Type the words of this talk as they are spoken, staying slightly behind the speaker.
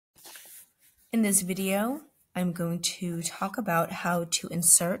In this video, I'm going to talk about how to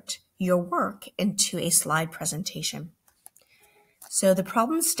insert your work into a slide presentation. So the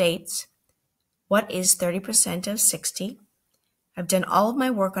problem states, what is 30% of 60? I've done all of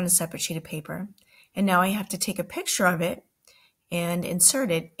my work on a separate sheet of paper, and now I have to take a picture of it and insert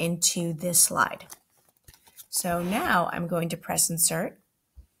it into this slide. So now I'm going to press insert,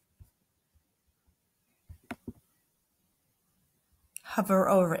 hover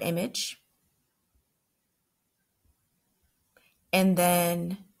over image, and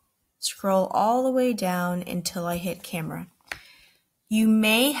then scroll all the way down until I hit camera. You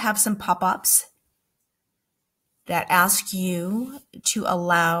may have some pop-ups that ask you to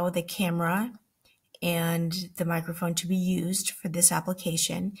allow the camera and the microphone to be used for this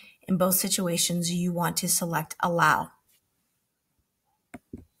application. In both situations, you want to select allow.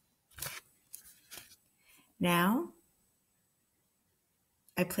 Now,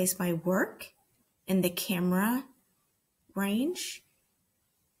 I place my work in the camera range.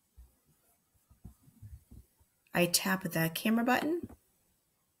 I tap the camera button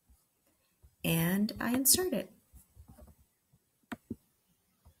and I insert it.